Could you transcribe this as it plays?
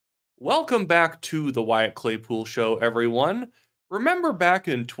Welcome back to the Wyatt Claypool Show, everyone. Remember back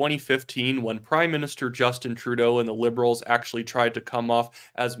in 2015 when Prime Minister Justin Trudeau and the Liberals actually tried to come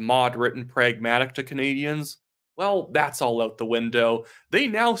off as moderate and pragmatic to Canadians? Well, that's all out the window. They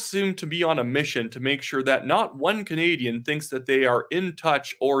now seem to be on a mission to make sure that not one Canadian thinks that they are in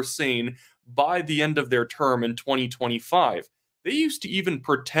touch or sane by the end of their term in 2025. They used to even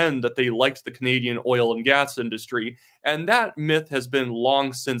pretend that they liked the Canadian oil and gas industry, and that myth has been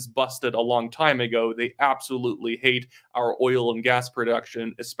long since busted a long time ago. They absolutely hate our oil and gas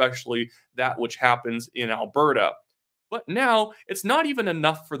production, especially that which happens in Alberta. But now, it's not even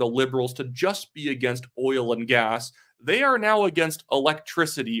enough for the Liberals to just be against oil and gas. They are now against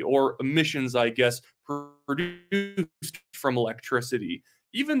electricity, or emissions, I guess, produced from electricity.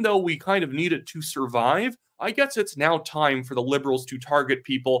 Even though we kind of need it to survive, I guess it's now time for the Liberals to target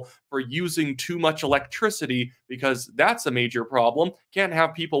people for using too much electricity because that's a major problem. Can't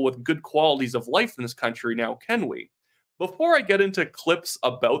have people with good qualities of life in this country now, can we? Before I get into clips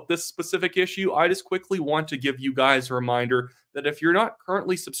about this specific issue, I just quickly want to give you guys a reminder that if you're not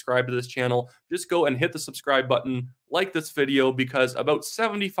currently subscribed to this channel, just go and hit the subscribe button, like this video, because about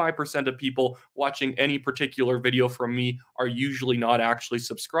 75% of people watching any particular video from me are usually not actually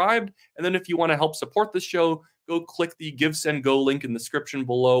subscribed. And then if you want to help support this show, go click the Give, Send, Go link in the description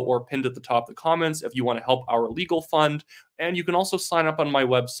below or pinned at the top of the comments if you want to help our legal fund. And you can also sign up on my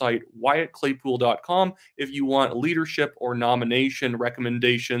website, WyattClaypool.com, if you want leadership or nomination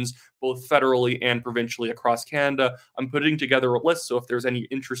recommendations, both federally and provincially across Canada. I'm putting together a list, so if there's any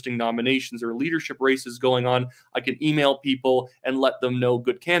interesting nominations or leadership races going on, I can email people and let them know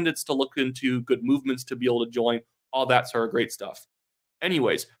good candidates to look into, good movements to be able to join, all that sort of great stuff.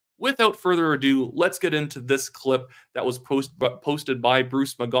 Anyways, without further ado, let's get into this clip that was posted by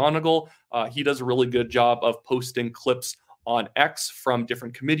Bruce McGonigal. He does a really good job of posting clips on X from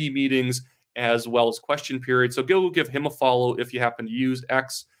different committee meetings as well as question periods. So go give him a follow if you happen to use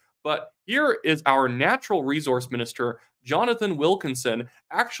X. But here is our natural resource minister, Jonathan Wilkinson,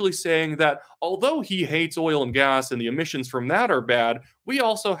 actually saying that although he hates oil and gas and the emissions from that are bad, we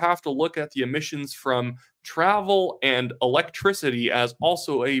also have to look at the emissions from travel and electricity as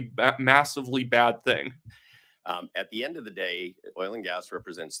also a massively bad thing. At the end of the day, oil and gas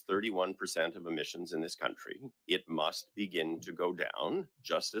represents 31% of emissions in this country. It must begin to go down,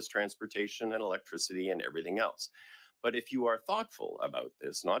 just as transportation and electricity and everything else. But if you are thoughtful about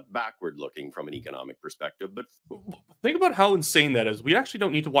this, not backward looking from an economic perspective, but think about how insane that is. We actually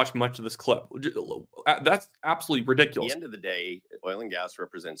don't need to watch much of this clip. That's absolutely ridiculous. At the end of the day, oil and gas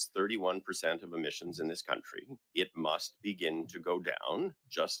represents 31% of emissions in this country. It must begin to go down,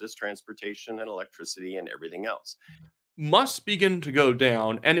 just as transportation and electricity and everything else. Must begin to go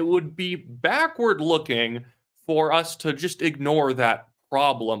down, and it would be backward looking for us to just ignore that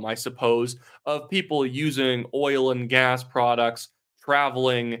problem, I suppose, of people using oil and gas products,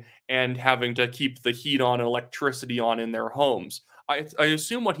 traveling, and having to keep the heat on and electricity on in their homes. I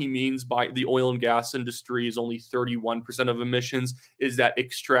assume what he means by the oil and gas industry is only 31% of emissions is that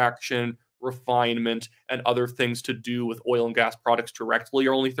extraction, refinement, and other things to do with oil and gas products directly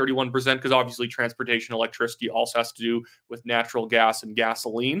are only 31%, because obviously transportation, electricity also has to do with natural gas and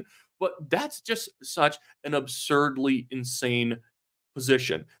gasoline. But that's just such an absurdly insane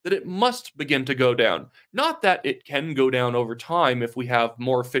position that it must begin to go down. Not that it can go down over time if we have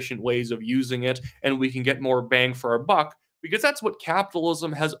more efficient ways of using it and we can get more bang for our buck, because that's what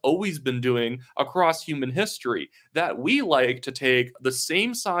capitalism has always been doing across human history. That we like to take the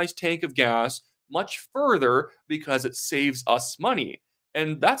same size tank of gas much further because it saves us money.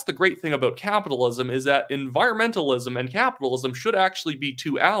 And that's the great thing about capitalism, is that environmentalism and capitalism should actually be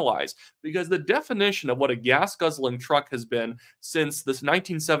two allies, because the definition of what a gas guzzling truck has been since the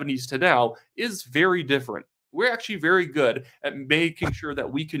 1970s to now is very different. We're actually very good at making sure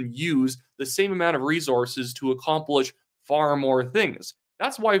that we can use the same amount of resources to accomplish far more things.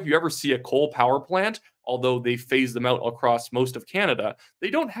 That's why if you ever see a coal power plant, although they phase them out across most of Canada, they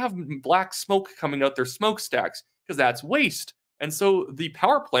don't have black smoke coming out their smokestacks, because that's waste. And so the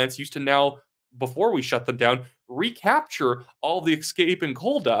power plants used to now, before we shut them down, recapture all the escaping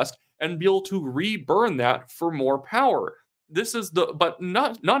coal dust and be able to reburn that for more power.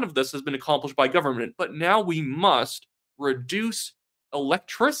 None of this has been accomplished by government, but now we must reduce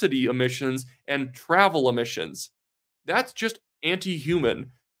electricity emissions and travel emissions. That's just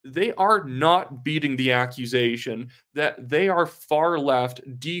anti-human. They are not beating the accusation that they are far left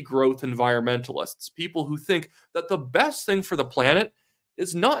degrowth environmentalists, people who think that the best thing for the planet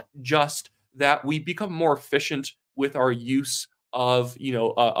is not just that we become more efficient with our use of,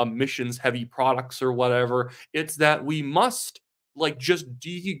 emissions heavy products or whatever. It's that we must like just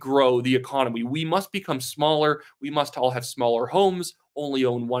degrow the economy. We must become smaller. We must all have smaller homes, only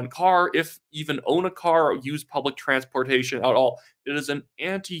own one car, if even own a car or use public transportation at all. It is an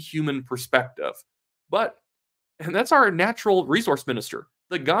anti-human perspective. But, and that's our natural resource minister.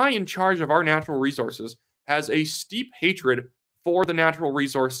 The guy in charge of our natural resources has a steep hatred for the natural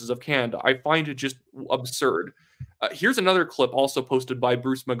resources of Canada. I find it just absurd. Here's another clip also posted by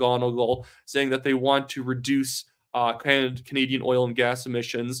Bruce McGonigal saying that they want to reduce Canadian oil and gas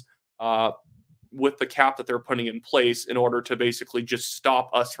emissions with the cap that they're putting in place in order to basically just stop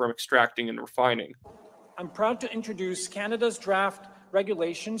us from extracting and refining. I'm proud to introduce Canada's draft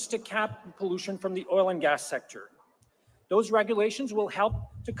regulations to cap pollution from the oil and gas sector. Those regulations will help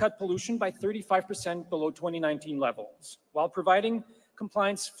to cut pollution by 35% below 2019 levels, while providing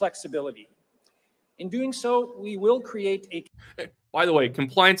compliance flexibility. In doing so, we will create a... By the way,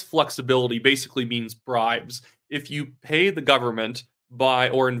 compliance flexibility basically means bribes. If you pay the government by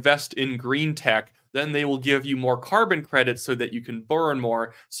or invest in green tech, then they will give you more carbon credits so that you can burn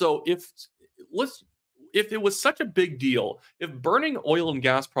more. So if it was such a big deal, if burning oil and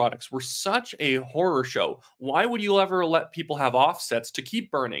gas products were such a horror show, why would you ever let people have offsets to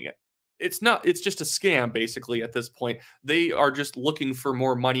keep burning it? It's not, it's just a scam basically at this point. They are just looking for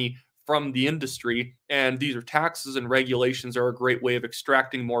more money from the industry, and these are taxes and regulations are a great way of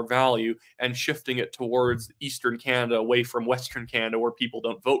extracting more value and shifting it towards Eastern Canada away from Western Canada where people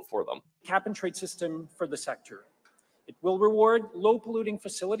don't vote for them. Cap and trade system for the sector. It will reward low polluting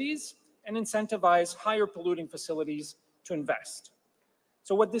facilities and incentivize higher polluting facilities to invest.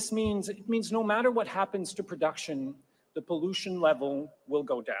 So what this means, it means no matter what happens to production, the pollution level will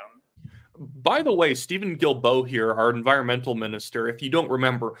go down. By the way, Stephen Guilbeault here, our environmental minister, if you don't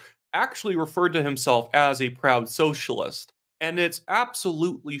remember, actually referred to himself as a proud socialist. And it's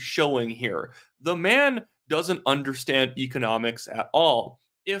absolutely showing here. The man doesn't understand economics at all.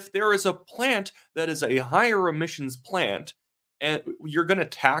 If there is a plant that is a higher emissions plant, and you're going to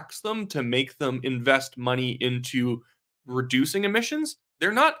tax them to make them invest money into reducing emissions,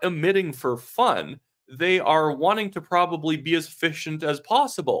 they're not emitting for fun. They are wanting to probably be as efficient as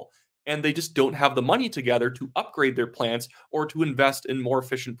possible. And they just don't have the money together to upgrade their plants or to invest in more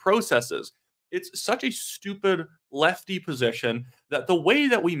efficient processes. It's such a stupid lefty position that the way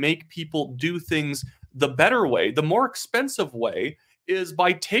that we make people do things the better way, the more expensive way, is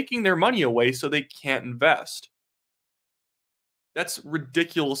by taking their money away so they can't invest. That's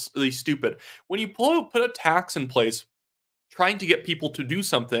ridiculously stupid. When you put a tax in place, trying to get people to do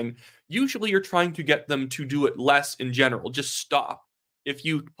something, usually you're trying to get them to do it less in general. Just stop. If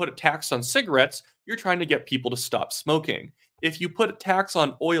you put a tax on cigarettes, you're trying to get people to stop smoking. If you put a tax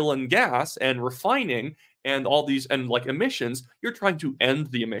on oil and gas and refining and all these and like emissions, you're trying to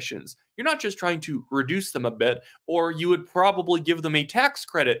end the emissions. You're not just trying to reduce them a bit, or you would probably give them a tax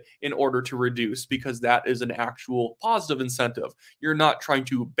credit in order to reduce because that is an actual positive incentive. You're not trying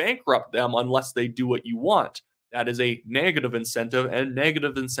to bankrupt them unless they do what you want. That is a negative incentive, and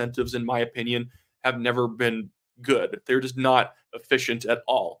negative incentives, in my opinion, have never been good. They're just not efficient at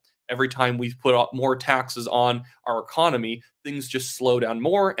all. Every time we put up more taxes on our economy, things just slow down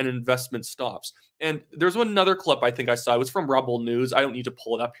more and investment stops. And there's another clip I think I saw. It was from Rebel News. I don't need to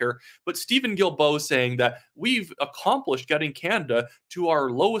pull it up here. But Stephen Guilbeault saying that we've accomplished getting Canada to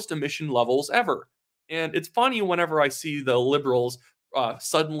our lowest emission levels ever. And it's funny whenever I see the Liberals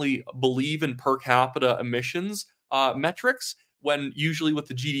suddenly believe in per capita emissions metrics, when usually with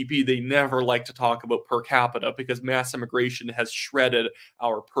the GDP, they never like to talk about per capita because mass immigration has shredded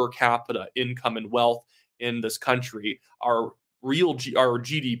our per capita income and wealth in this country. Our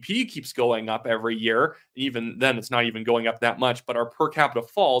GDP keeps going up every year. Even then, it's not even going up that much, but our per capita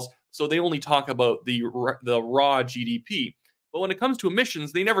falls. So they only talk about the raw GDP. But when it comes to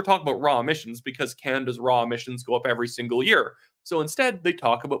emissions, they never talk about raw emissions because Canada's raw emissions go up every single year. So instead, they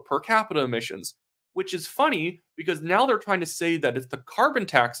talk about per capita emissions, which is funny because now they're trying to say that it's the carbon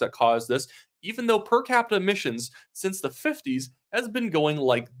tax that caused this, even though per capita emissions since the 50s has been going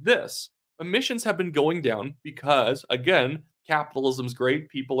like this. Emissions have been going down because, again, capitalism's great.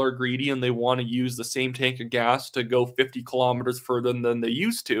 People are greedy and they want to use the same tank of gas to go 50 kilometers further than they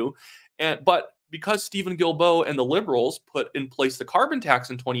used to. But because Stephen Guilbeault and the Liberals put in place the carbon tax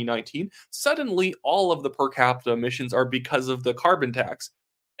in 2019, suddenly all of the per capita emissions are because of the carbon tax.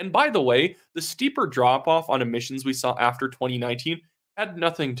 And by the way, the steeper drop-off on emissions we saw after 2019 had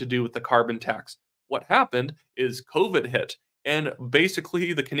nothing to do with the carbon tax. What happened is COVID hit, and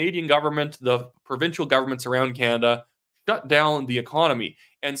basically the Canadian government, the provincial governments around Canada, shut down the economy.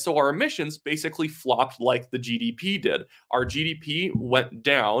 And so our emissions basically flopped like the GDP did. Our GDP went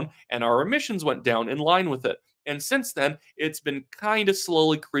down, and our emissions went down in line with it. And since then, it's been kind of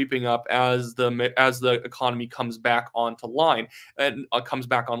slowly creeping up as the economy comes back onto line and comes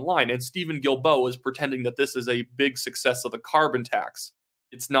back online. And Stephen Guilbeault is pretending that this is a big success of the carbon tax.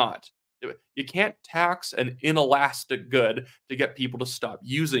 It's not. You can't tax an inelastic good to get people to stop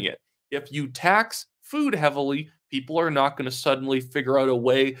using it. If you tax food heavily, people are not going to suddenly figure out a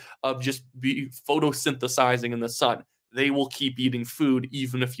way of just be photosynthesizing in the sun. They will keep eating food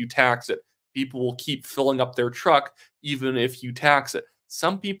even if you tax it. People will keep filling up their truck even if you tax it.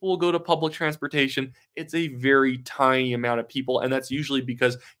 Some people will go to public transportation. It's a very tiny amount of people, and that's usually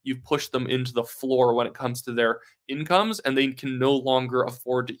because you've pushed them into the floor when it comes to their incomes, and they can no longer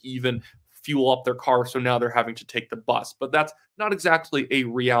afford to even fuel up their car, so now they're having to take the bus. But that's not exactly a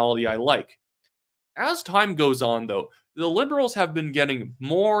reality I like. As time goes on, though, the Liberals have been getting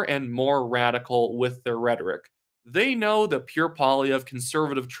more and more radical with their rhetoric. They know the Pierre Poilievre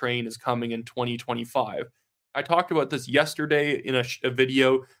conservative train is coming in 2025. I talked about this yesterday in a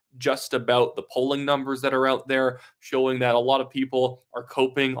video just about the polling numbers that are out there, showing that a lot of people are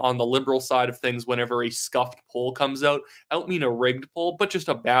coping on the Liberal side of things whenever a scuffed poll comes out. I don't mean a rigged poll, but just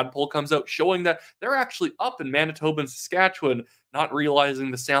a bad poll comes out, showing that they're actually up in Manitoba and Saskatchewan, not realizing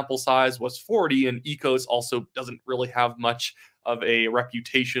the sample size was 40, and ECOS also doesn't really have much of a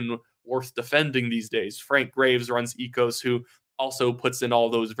reputation worth defending these days. Frank Graves runs ECOS, who also puts in all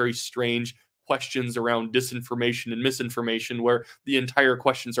those very strange questions around disinformation and misinformation, where the entire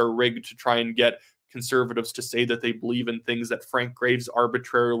questions are rigged to try and get conservatives to say that they believe in things that Frank Graves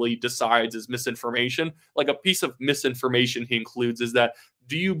arbitrarily decides is misinformation. Like a piece of misinformation he includes is that,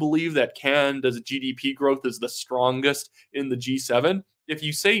 do you believe that Canada's GDP growth is the strongest in the G7? If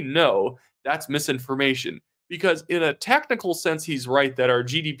you say no, that's misinformation. Because in a technical sense, he's right that our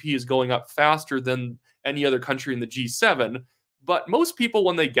GDP is going up faster than any other country in the G7. But most people,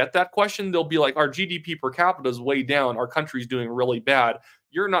 when they get that question, they'll be like, our GDP per capita is way down. Our country's doing really bad.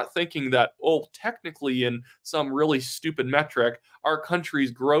 You're not thinking that, oh, technically in some really stupid metric, our country's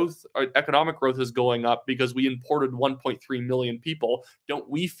growth, our economic growth is going up because we imported 1.3 million people. Don't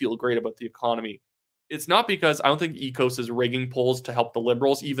we feel great about the economy? It's not because I don't think ECOS is rigging polls to help the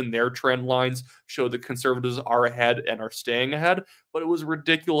Liberals. Even their trend lines show that conservatives are ahead and are staying ahead. But it was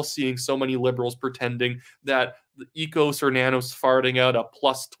ridiculous seeing so many Liberals pretending that the ECOS or Nanos farting out a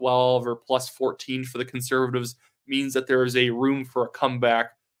plus 12 or plus 14 for the conservatives means that there is a room for a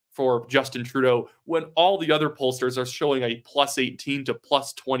comeback for Justin Trudeau, when all the other pollsters are showing a plus 18 to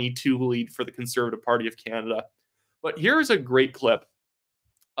plus 22 lead for the Conservative Party of Canada. But here's a great clip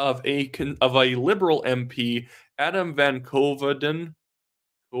of a Liberal MP, Adam van Koverden,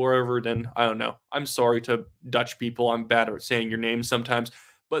 I don't know. I'm sorry to Dutch people. I'm bad at saying your name sometimes.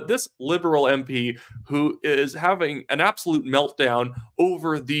 But this Liberal MP who is having an absolute meltdown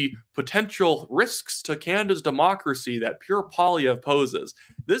over the potential risks to Canada's democracy that Pierre Poilievre poses.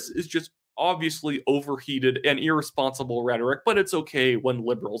 This is just obviously overheated and irresponsible rhetoric, but it's okay when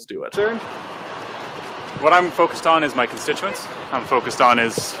Liberals do it. What I'm focused on is my constituents. I'm focused on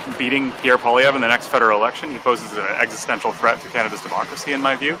is beating Pierre Poilievre in the next federal election. He poses an existential threat to Canada's democracy, in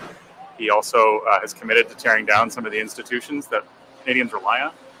my view. He also has committed to tearing down some of the institutions that Canadians rely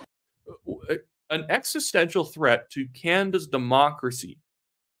on. An existential threat to Canada's democracy.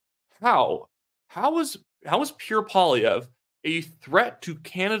 How? How is Pierre Poilievre a threat to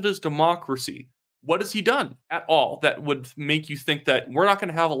Canada's democracy? What has he done at all that would make you think that we're not going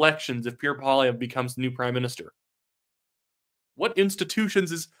to have elections if Pierre Poilievre becomes the new prime minister? What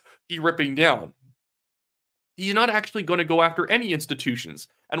institutions is he ripping down? He's not actually going to go after any institutions.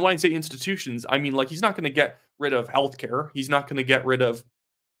 And when I say institutions, I mean, like, he's not going to get rid of healthcare. He's not going to get rid of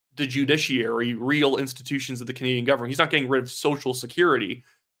the judiciary, real institutions of the Canadian government. He's not getting rid of Social Security.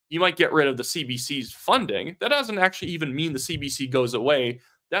 You might get rid of the CBC's funding. That doesn't actually even mean the CBC goes away.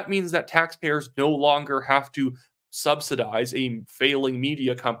 That means that taxpayers no longer have to subsidize a failing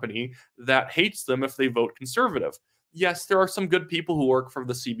media company that hates them if they vote conservative. Yes, there are some good people who work for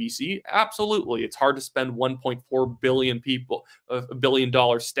the CBC. Absolutely. It's hard to spend $1.4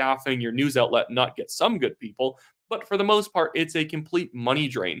 billion staffing your news outlet and not get some good people. But for the most part, it's a complete money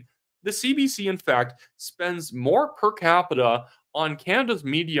drain. The CBC, in fact, spends more per capita on Canada's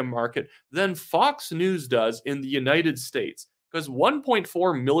media market than Fox News does in the United States. Because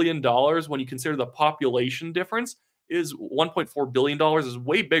 $1.4 million, when you consider the population difference, is $1.4 billion is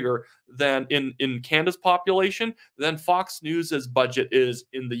way bigger than in Canada's population than Fox News's budget is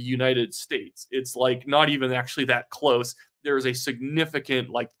in the United States. It's like not even actually that close. There is a significant,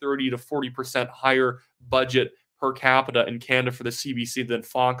 like 30 to 40% higher budget per capita in Canada for the CBC than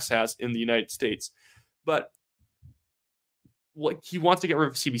Fox has in the United States. But Like, he wants to get rid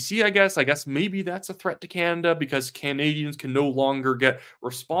of CBC, I guess. I guess maybe that's a threat to Canada because Canadians can no longer get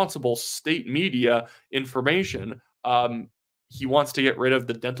responsible state media information. He wants to get rid of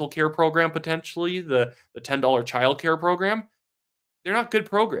the dental care program, potentially, the $10 child care program. They're not good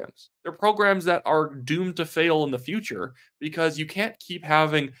programs. They're programs that are doomed to fail in the future because you can't keep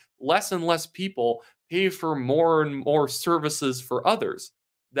having less and less people pay for more and more services for others.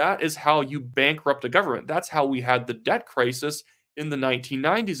 That is how you bankrupt a government. That's how we had the debt crisis in the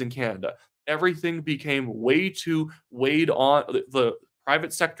 1990s in Canada. Everything became way too weighed on. The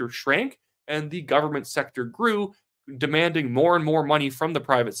private sector shrank and the government sector grew, demanding more and more money from the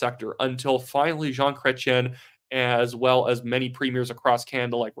private sector until finally Jean Chrétien, as well as many premiers across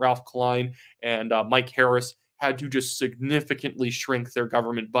Canada like Ralph Klein and Mike Harris, had to just significantly shrink their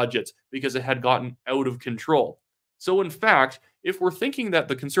government budgets because it had gotten out of control. So, in fact, if we're thinking that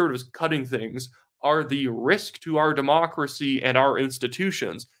the Conservatives cutting things are the risk to our democracy and our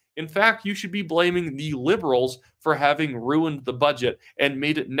institutions, in fact, you should be blaming the Liberals for having ruined the budget and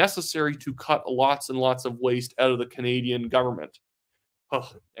made it necessary to cut lots and lots of waste out of the Canadian government.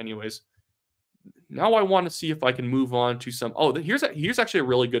 Anyways, now I want to see if I can move on to some. Oh, here's actually a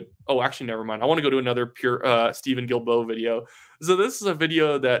really good. Oh, actually, never mind. I want to go to another pure Stephen Guilbeault video. So this is a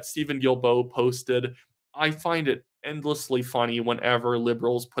video that Stephen Guilbeault posted. I find it endlessly funny whenever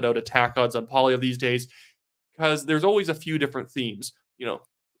Liberals put out attack odds on Poilievre these days, because there's always a few different themes. You know,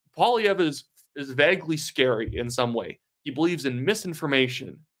 Poilievre is vaguely scary in some way. He believes in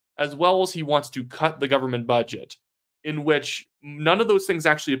misinformation, as well as he wants to cut the government budget, in which none of those things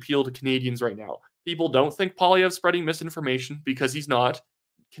actually appeal to Canadians right now. People don't think Poilievre's spreading misinformation because he's not.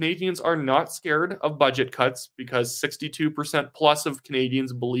 Canadians are not scared of budget cuts because 62% plus of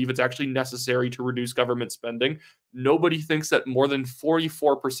Canadians believe it's actually necessary to reduce government spending. Nobody thinks that more than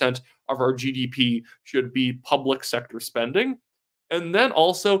 44% of our GDP should be public sector spending. And then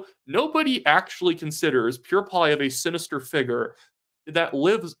also, nobody actually considers Pierre Poilievre a sinister figure that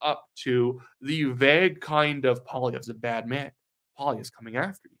lives up to the vague kind of Poilievre's a bad man. Poilievre's coming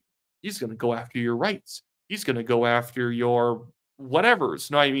after you. He's going to go after your rights. He's going to go after your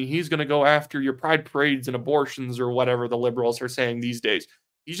whatevers. No, I mean, he's going to go after your pride parades and abortions or whatever the Liberals are saying these days.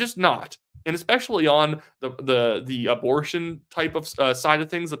 He's just not. And especially on the abortion type of side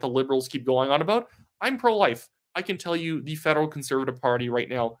of things that the Liberals keep going on about, I'm pro-life. I can tell you the federal Conservative Party right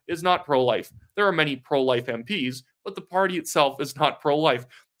now is not pro-life. There are many pro-life MPs, but the party itself is not pro-life.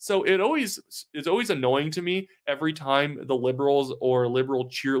 So it's always annoying to me every time the Liberals or liberal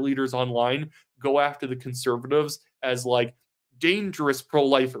cheerleaders online go after the Conservatives as like dangerous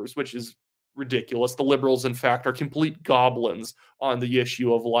pro-lifers, which is ridiculous. The Liberals, in fact, are complete goblins on the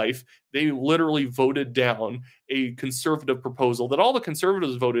issue of life. They literally voted down a Conservative proposal that all the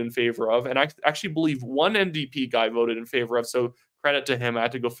Conservatives voted in favor of, and I actually believe one NDP guy voted in favor of, so credit to him. I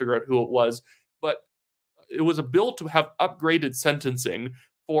had to go figure out who it was. But it was a bill to have upgraded sentencing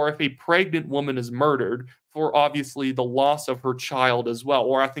for if a pregnant woman is murdered, for obviously the loss of her child as well.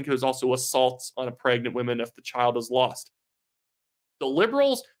 Or I think it was also assaults on a pregnant woman if the child is lost. The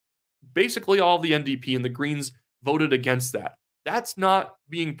Liberals, basically all the NDP and the Greens, voted against that. That's not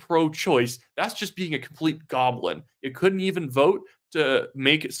being pro-choice. That's just being a complete goblin. It couldn't even vote to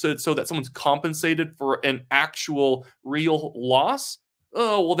make it so that someone's compensated for an actual real loss.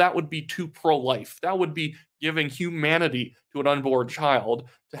 Oh, well, that would be too pro-life. That would be giving humanity to an unborn child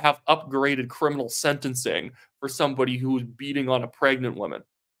to have upgraded criminal sentencing for somebody who was beating on a pregnant woman.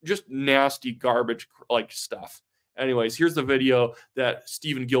 Just nasty garbage like stuff. Anyways, here's the video that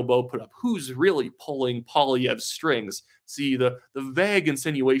Stephen Guilbeault put up. Who's really pulling Poilievre's strings? See, the vague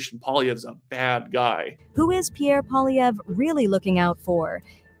insinuation Poilievre's a bad guy. Who is Pierre Poilievre really looking out for?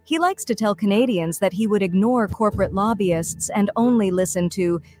 He likes to tell Canadians that he would ignore corporate lobbyists and only listen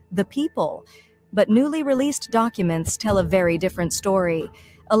to the people. But newly released documents tell a very different story.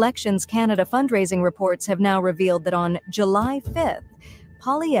 Elections Canada fundraising reports have now revealed that on July 5th,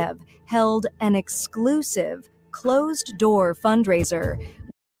 Poilievre held an exclusive closed-door fundraiser.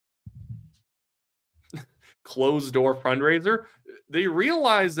 Closed-door fundraiser? They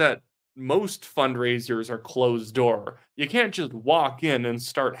realize that most fundraisers are closed door. You can't just walk in and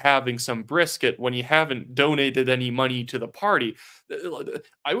start having some brisket when you haven't donated any money to the party.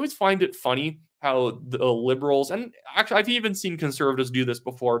 I always find it funny how the Liberals, and actually I've even seen Conservatives do this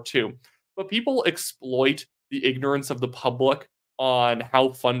before too, but people exploit the ignorance of the public on how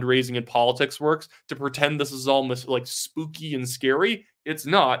fundraising and politics works to pretend this is all like spooky and scary. It's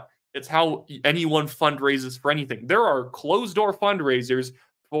not. It's how anyone fundraises for anything. There are closed-door fundraisers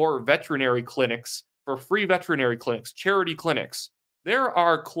for veterinary clinics, for free veterinary clinics, charity clinics. There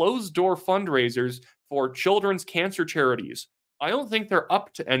are closed-door fundraisers for children's cancer charities, I don't think they're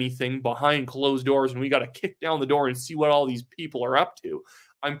up to anything behind closed doors, and we got to kick down the door and see what all these people are up to.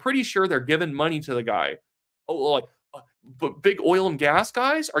 I'm pretty sure they're giving money to the guy. Oh, like, but big oil and gas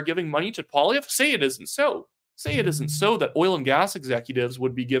guys are giving money to Poilievre? Say it isn't so. Say it isn't so that oil and gas executives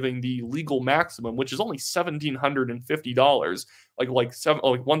would be giving the legal maximum, which is only $1,750, like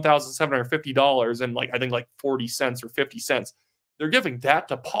 $1,750, and I think 40 cents or 50 cents. They're giving that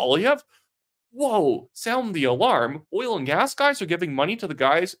to Poilievre? Whoa, sound the alarm. Oil and gas guys are giving money to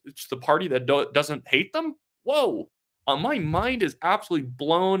the party that doesn't hate them? Whoa, my mind is absolutely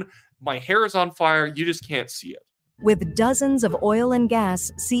blown. My hair is on fire. You just can't see it. With dozens of oil and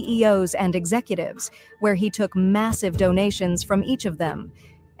gas CEOs and executives, where he took massive donations from each of them.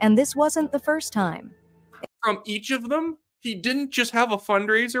 And this wasn't the first time. From each of them? He didn't just have a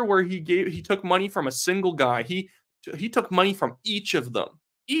fundraiser where he took money from a single guy. He took money from each of them.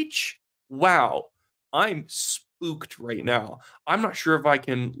 Each? Wow. I'm spooked right now. I'm not sure if I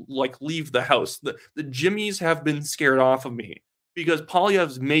can leave the house. The Jimmies have been scared off of me because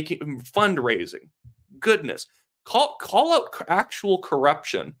Poilievre's making fundraising. Goodness. Call out actual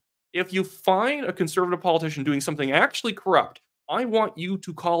corruption. If you find a conservative politician doing something actually corrupt, I want you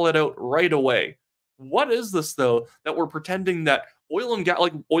to call it out right away. What is this, though, that we're pretending that oil and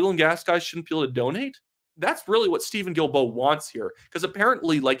gas guys shouldn't be able to donate? That's really what Stephen Guilbeault wants here, because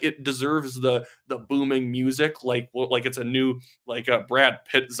apparently, it deserves the booming music, like it's a new a Brad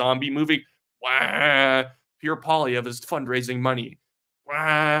Pitt zombie movie. Wah! Pierre Poilievre is fundraising money.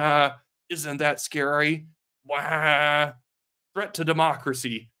 Wah! Isn't that scary? Wah! Threat to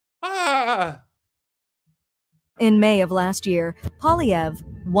democracy. Ah! In May of last year, Poilievre,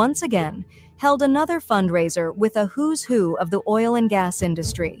 once again, held another fundraiser with a who's who of the oil and gas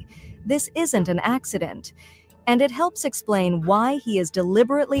industry. This isn't an accident, and it helps explain why he is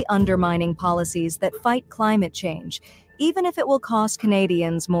deliberately undermining policies that fight climate change, even if it will cost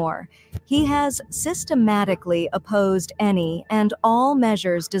Canadians more. He has systematically opposed any and all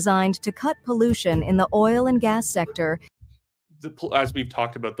measures designed to cut pollution in the oil and gas sector. As we've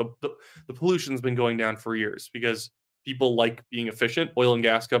talked about, the pollution's been going down for years because people like being efficient. Oil and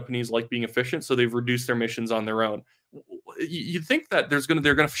gas companies like being efficient, so they've reduced their emissions on their own. You'd think that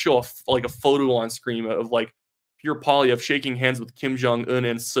they're gonna show a photo on screen of Pierre Poilievre shaking hands with Kim Jong-un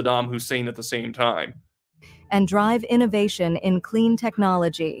and Saddam Hussein at the same time. And drive innovation in clean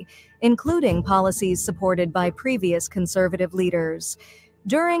technology, including policies supported by previous conservative leaders.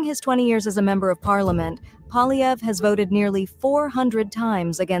 During his 20 years as a member of parliament, Poilievre has voted nearly 400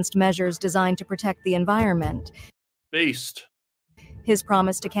 times against measures designed to protect the environment. Based. His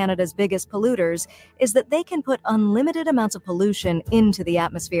promise to Canada's biggest polluters is that they can put unlimited amounts of pollution into the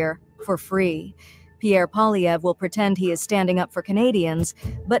atmosphere for free. Pierre Poilievre will pretend he is standing up for Canadians,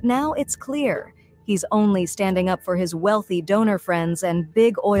 but now it's clear he's only standing up for his wealthy donor friends and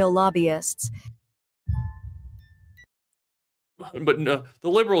big oil lobbyists. But no, the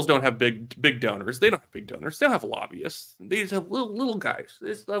Liberals don't have big donors. They don't have big donors. They don't have lobbyists. They just have little guys. They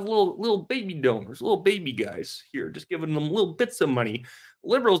just have little baby donors, little baby guys here, just giving them little bits of money.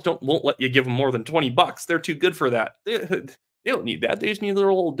 Liberals won't let you give them more than $20. They're too good for that. They don't need that. They just need a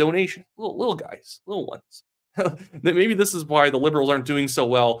little donation. Little guys, little ones. Maybe this is why the Liberals aren't doing so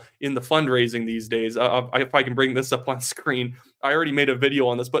well in the fundraising these days. If I can bring this up on screen, I already made a video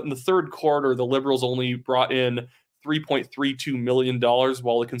on this, but in the third quarter, the Liberals only brought in $3.32 million,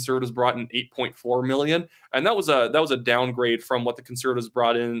 while the Conservatives brought in $8.4 million, and that was a downgrade from what the Conservatives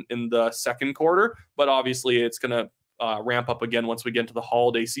brought in the second quarter. But obviously, it's going to ramp up again once we get into the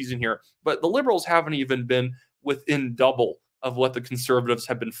holiday season here. But the Liberals haven't even been within double of what the Conservatives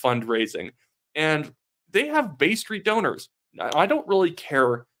have been fundraising, and they have Bay Street donors. I don't really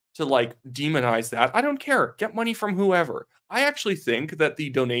care to demonize that. I don't care. Get money from whoever. I actually think that the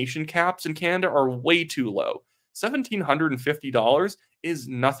donation caps in Canada are way too low. $1,750 is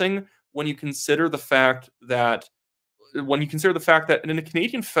nothing when you consider the fact that in a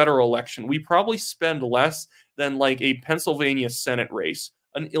Canadian federal election, we probably spend less than a Pennsylvania Senate race,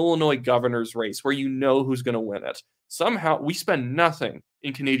 an Illinois governor's race, where you know who's going to win it. Somehow we spend nothing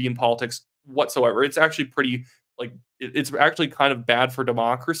in Canadian politics whatsoever. It's actually it's actually kind of bad for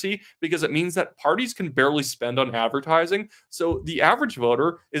democracy, because it means that parties can barely spend on advertising. So the average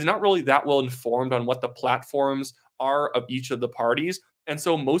voter is not really that well informed on what the platforms are of each of the parties. And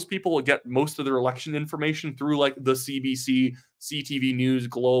so most people will get most of their election information through the CBC, CTV News,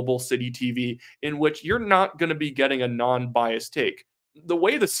 Global, City TV, in which you're not going to be getting a non-biased take. The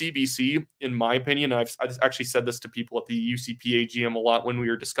way the CBC, in my opinion, I've actually said this to people at the UCP AGM a lot when we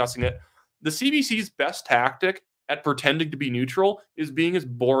were discussing it, the CBC's best tactic at pretending to be neutral is being as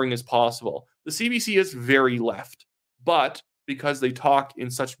boring as possible. The CBC is very left, but because they talk in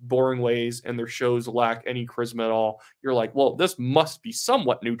such boring ways and their shows lack any charisma at all, you're like, well, this must be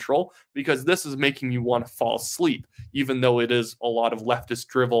somewhat neutral because this is making you want to fall asleep, even though it is a lot of leftist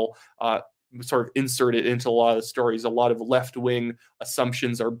drivel sort of inserted into a lot of the stories. A lot of left-wing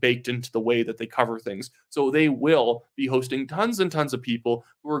assumptions are baked into the way that they cover things. So they will be hosting tons and tons of people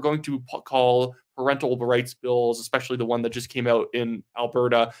who are going to call parental rights bills, especially the one that just came out in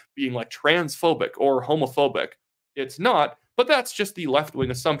Alberta, being like transphobic or homophobic. It's not, but that's just the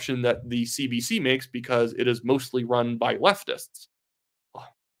left-wing assumption that the CBC makes because it is mostly run by leftists.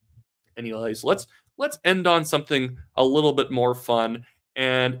 Anyways, let's end on something a little bit more fun,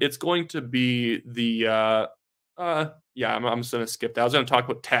 and it's going to be the yeah, I'm just going to skip that. I was going to talk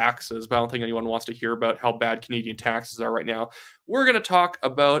about taxes, but I don't think anyone wants to hear about how bad Canadian taxes are right now. We're going to talk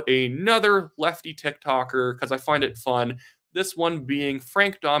about another lefty TikToker because I find it fun. This one being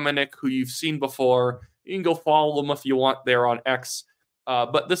Frank Dominic, who you've seen before. You can go follow him if you want there on X.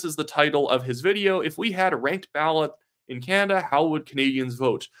 But this is the title of his video. If we had a ranked ballot in Canada, how would Canadians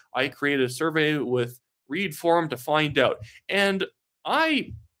vote? I created a survey with Read Forum to find out. And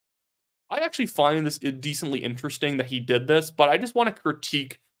I actually find this decently interesting that he did this, but I just want to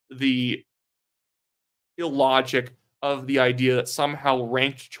critique the illogic of the idea that somehow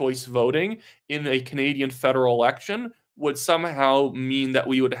ranked choice voting in a Canadian federal election would somehow mean that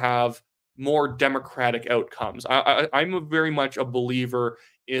we would have more democratic outcomes. I'm very much a believer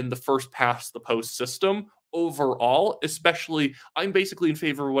in the first past the post system overall. Especially, I'm basically in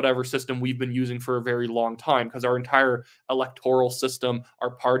favor of whatever system we've been using for a very long time, because our entire electoral system,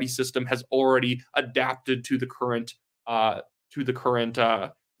 our party system, has already adapted to the current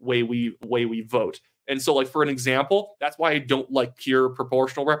way we vote. And so, like, for an example, that's why I don't like pure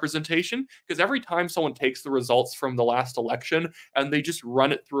proportional representation, because every time someone takes the results from the last election and they just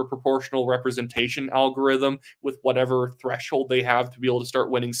run it through a proportional representation algorithm with whatever threshold they have to be able to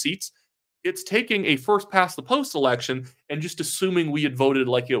start winning seats, it's taking a first past the post election and just assuming we had voted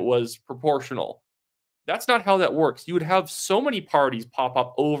like it was proportional. That's not how that works. You would have so many parties pop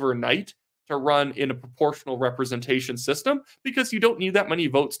up overnight to run in a proportional representation system because you don't need that many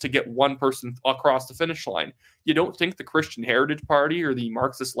votes to get one person across the finish line. You don't think the Christian Heritage Party or the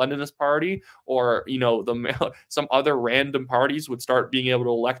Marxist-Leninist Party or, you know, some other random parties would start being able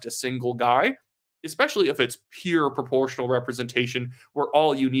to elect a single guy, especially if it's pure proportional representation where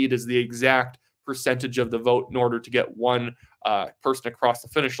all you need is the exact percentage of the vote in order to get one person across the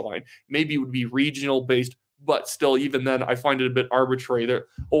finish line. Maybe it would be regional based, but still, even then, I find it a bit arbitrary that,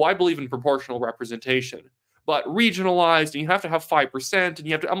 oh, I believe in proportional representation, but regionalized, and you have to have 5%, and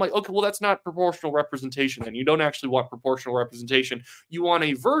you have to, I'm like, okay, well, that's not proportional representation, and you don't actually want proportional representation. You want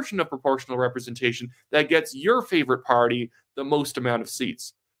a version of proportional representation that gets your favorite party the most amount of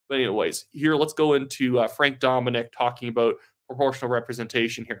seats. But anyways, here, let's go into Frank Dominic talking about proportional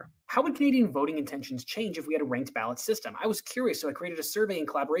representation here. How would Canadian voting intentions change if we had a ranked ballot system? I was curious, so I created a survey in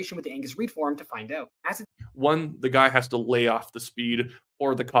collaboration with the Angus Reid Forum to find out. One, the guy has to lay off the speed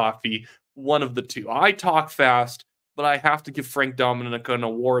or the coffee, one of the two. I talk fast, but I have to give Frank Dominic an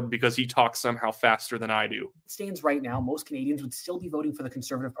award because he talks somehow faster than I do. It stands right now, most Canadians would still be voting for the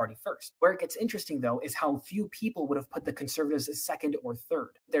Conservative Party first. Where it gets interesting, though, is how few people would have put the Conservatives as second or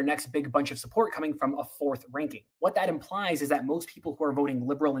third, their next big bunch of support coming from a fourth ranking. What that implies is that most people who are voting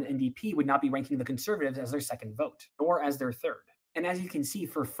Liberal and NDP would not be ranking the Conservatives as their second vote, nor as their third. And as you can see,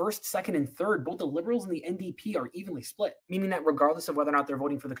 for first, second, and third, both the Liberals and the NDP are evenly split, meaning that regardless of whether or not they're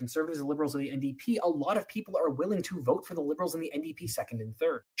voting for the Conservatives, the Liberals, or the NDP, a lot of people are willing to vote for the Liberals and the NDP second and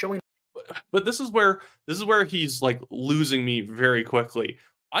third, showing. But this is where he's like losing me very quickly.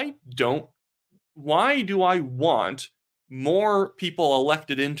 Why do I want more people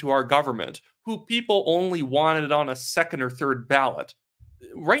elected into our government who people only wanted on a second or third ballot?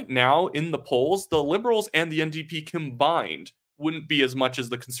 Right now in the polls, the Liberals and the NDP combined wouldn't be as much as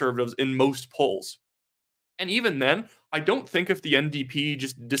the Conservatives in most polls. And even then, I don't think if the NDP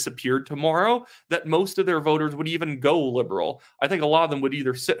just disappeared tomorrow, that most of their voters would even go Liberal. I think a lot of them would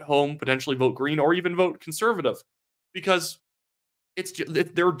either sit home, potentially vote Green, or even vote Conservative. Because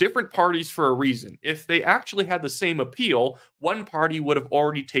they're different parties for a reason. If they actually had the same appeal, one party would have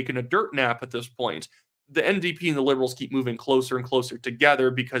already taken a dirt nap at this point. The NDP and the Liberals keep moving closer and closer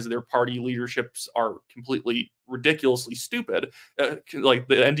together because their party leaderships are completely ridiculously stupid. Like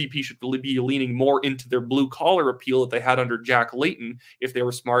the NDP should be leaning more into their blue-collar appeal that they had under Jack Layton if they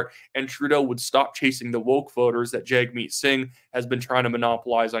were smart, and Trudeau would stop chasing the woke voters that Jagmeet Singh has been trying to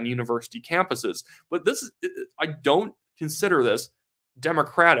monopolize on university campuses. But I don't consider this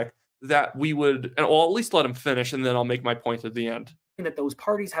democratic that we would, and I'll at least let him finish, and then I'll make my point at the end. that those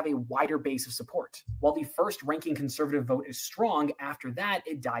parties have a wider base of support. While the first ranking conservative vote is strong, after that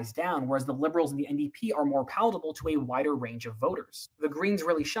it dies down, whereas the Liberals and the NDP are more palatable to a wider range of voters. The Greens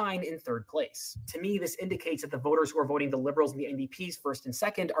really shine in third place. To me, this indicates that the voters who are voting the Liberals and the NDPs first and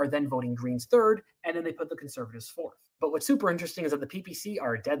second are then voting Greens third, and then they put the Conservatives fourth. But what's super interesting is that the PPC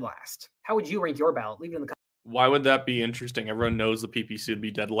are dead last. How would you rank your ballot? Leave it in the comments. Why would that be interesting? Everyone knows the PPC would be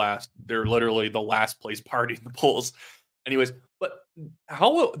dead last. They're literally the last place party in the polls. Anyways, but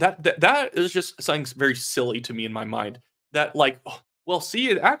how that is just something very silly to me in my mind. That like, well, see,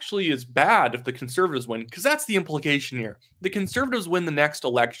 it actually is bad if the Conservatives win, because that's the implication here. The Conservatives win the next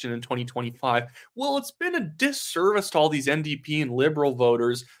election in 2025. Well, it's been a disservice to all these NDP and Liberal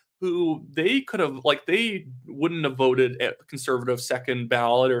voters who they could have, like, they wouldn't have voted at Conservative second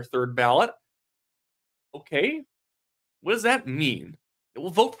ballot or third ballot. Okay, what does that mean? Well,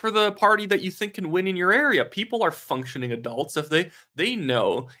 vote for the party that you think can win in your area. People are functioning adults. If they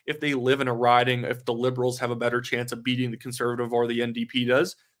know if they live in a riding, if the Liberals have a better chance of beating the Conservative or the NDP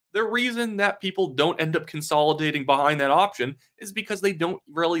does, the reason that people don't end up consolidating behind that option is because they don't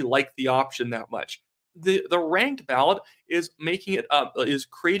really like the option that much. The ranked ballot is making it is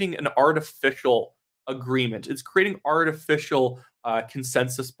creating an artificial agreement. It's creating artificial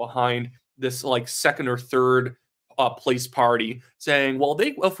consensus behind this like second or third place party, saying, well,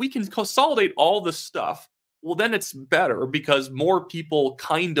 if we can consolidate all this stuff, well, then it's better because more people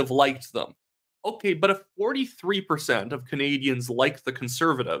kind of liked them. Okay, but if 43% of Canadians like the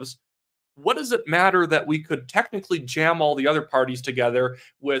Conservatives, what does it matter that we could technically jam all the other parties together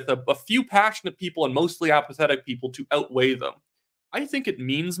with a few passionate people and mostly apathetic people to outweigh them? I think it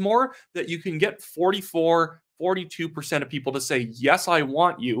means more that you can get 42% of people to say, yes, I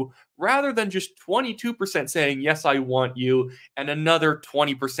want you, rather than just 22% saying, yes, I want you, and another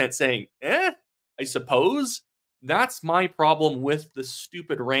 20% saying, I suppose. That's my problem with the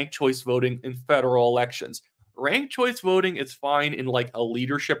stupid ranked choice voting in federal elections. Ranked choice voting is fine in like a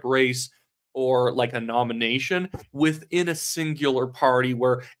leadership race or like a nomination within a singular party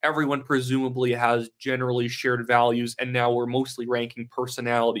where everyone presumably has generally shared values, and now we're mostly ranking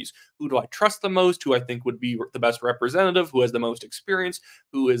personalities. Who do I trust the most? Who I think would be the best representative? Who has the most experience?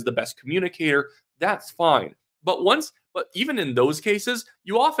 Who is the best communicator? That's fine. But even in those cases,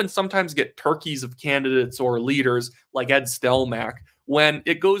 you often sometimes get turkeys of candidates or leaders like Ed Stelmach when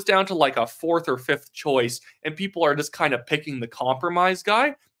it goes down to like a fourth or fifth choice and people are just kind of picking the compromise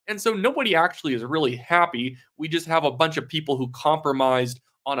guy. And so nobody actually is really happy. We just have a bunch of people who compromised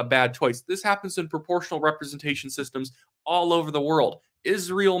on a bad choice. This happens in proportional representation systems all over the world.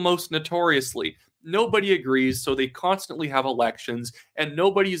 Israel most notoriously. Nobody agrees, so they constantly have elections, and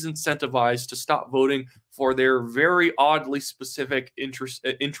nobody is incentivized to stop voting for their very oddly specific interest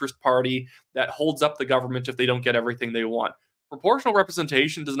party that holds up the government if they don't get everything they want. Proportional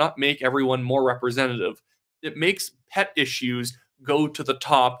representation does not make everyone more representative. It makes pet issues go to the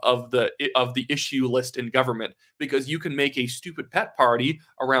top of the issue list in government, because you can make a stupid pet party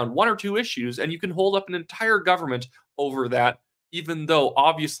around one or two issues and you can hold up an entire government over that, even though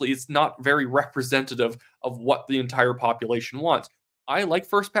obviously it's not very representative of what the entire population wants. I like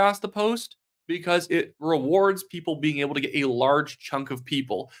first past the post because it rewards people being able to get a large chunk of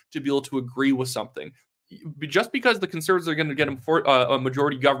people to be able to agree with something. Just because the Conservatives are going to get a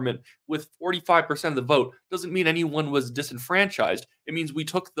majority government with 45% of the vote doesn't mean anyone was disenfranchised. It means we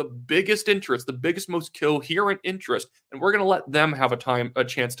took the biggest interest, the biggest, most coherent interest, and we're going to let them have a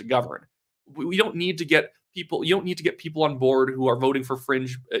chance to govern. We don't need to get people. You don't need to get people on board who are voting for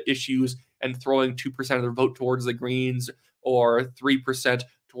fringe issues and throwing 2% of their vote towards the Greens or 3%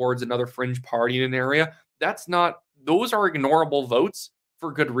 towards another fringe party in an area. Those are ignorable votes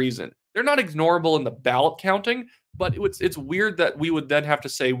for good reason. They're not ignorable in the ballot counting, but it's weird that we would then have to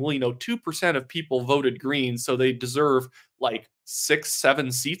say, well, 2% of people voted Green, so they deserve like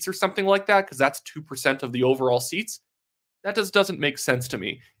 6-7 seats or something like that, because that's 2% of the overall seats. That just doesn't make sense to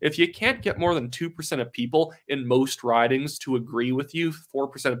me. If you can't get more than 2% of people in most ridings to agree with you,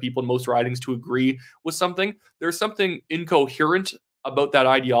 4% of people in most ridings to agree with something, there's something incoherent about that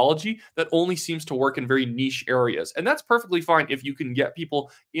ideology that only seems to work in very niche areas. And that's perfectly fine if you can get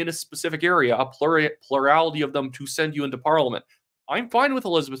people in a specific area, a plurality of them, to send you into parliament. I'm fine with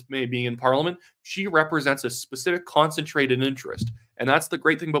Elizabeth May being in parliament. She represents a specific concentrated interest. And that's the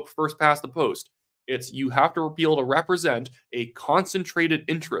great thing about first past the post. You have to be able to represent a concentrated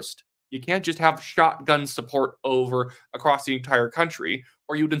interest. You can't just have shotgun support across the entire country,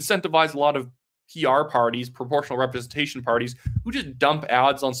 or you'd incentivize a lot of PR parties, proportional representation parties, who just dump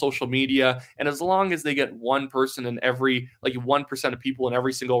ads on social media, and as long as they get 1% in every, 1% of people in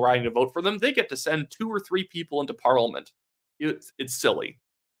every single riding to vote for them, they get to send 2 or 3 people into parliament. it's silly.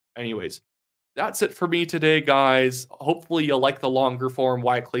 Anyways, that's it for me today, guys. Hopefully you like the longer form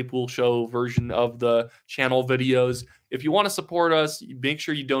Wyatt Claypool Show version of the channel videos. If you want to support us, make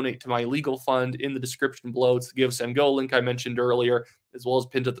sure you donate to my legal fund in the description below. It's the Give, Send, Go link I mentioned earlier, as well as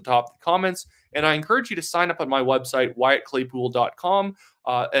pinned at the top of the comments. And I encourage you to sign up on my website, wyattclaypool.com,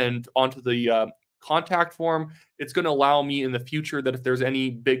 and onto the contact form. It's going to allow me in the future that if there's any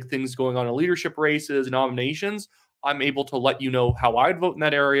big things going on in leadership races, nominations, I'm able to let you know how I'd vote in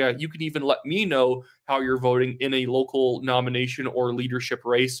that area. You can even let me know how you're voting in a local nomination or leadership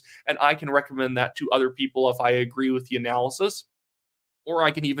race, and I can recommend that to other people if I agree with the analysis. Or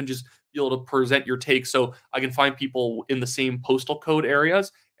I can even just be able to present your take so I can find people in the same postal code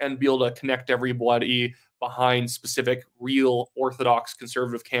areas and be able to connect everybody behind specific real orthodox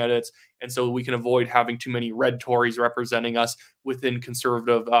conservative candidates. And so we can avoid having too many red Tories representing us within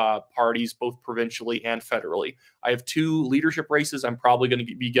conservative parties, both provincially and federally. I have 2 leadership races I'm probably going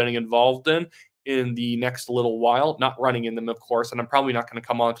to be getting involved in the next little while, not running in them, of course, and I'm probably not going to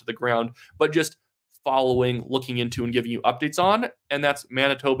come onto the ground, but just following, looking into, and giving you updates on, and that's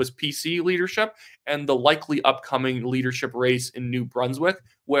Manitoba's PC leadership and the likely upcoming leadership race in New Brunswick,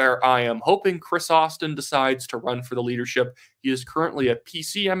 where I am hoping Chris Austin decides to run for the leadership. He is currently a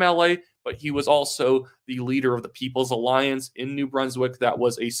PC MLA, but he was also the leader of the People's Alliance in New Brunswick. That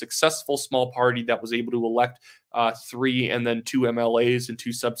was a successful small party that was able to elect 3 and then 2 MLAs in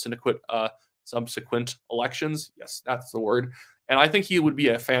 2 subsequent elections. Yes, that's the word. And I think he would be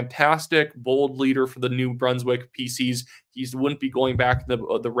a fantastic, bold leader for the New Brunswick PCs. He wouldn't be going back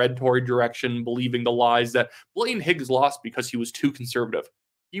the red Tory direction, believing the lies that Blaine Higgs lost because he was too conservative.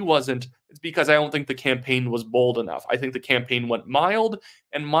 He wasn't. It's because I don't think the campaign was bold enough. I think the campaign went mild,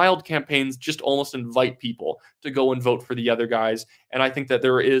 and mild campaigns just almost invite people to go and vote for the other guys. And I think that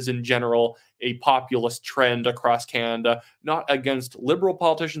there is, in general, a populist trend across Canada, not against liberal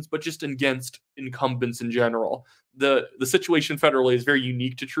politicians, but just against incumbents in general. The situation federally is very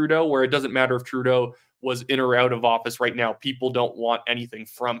unique to Trudeau, where it doesn't matter if Trudeau was in or out of office right now. People don't want anything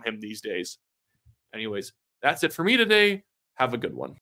from him these days. Anyways, that's it for me today. Have a good one.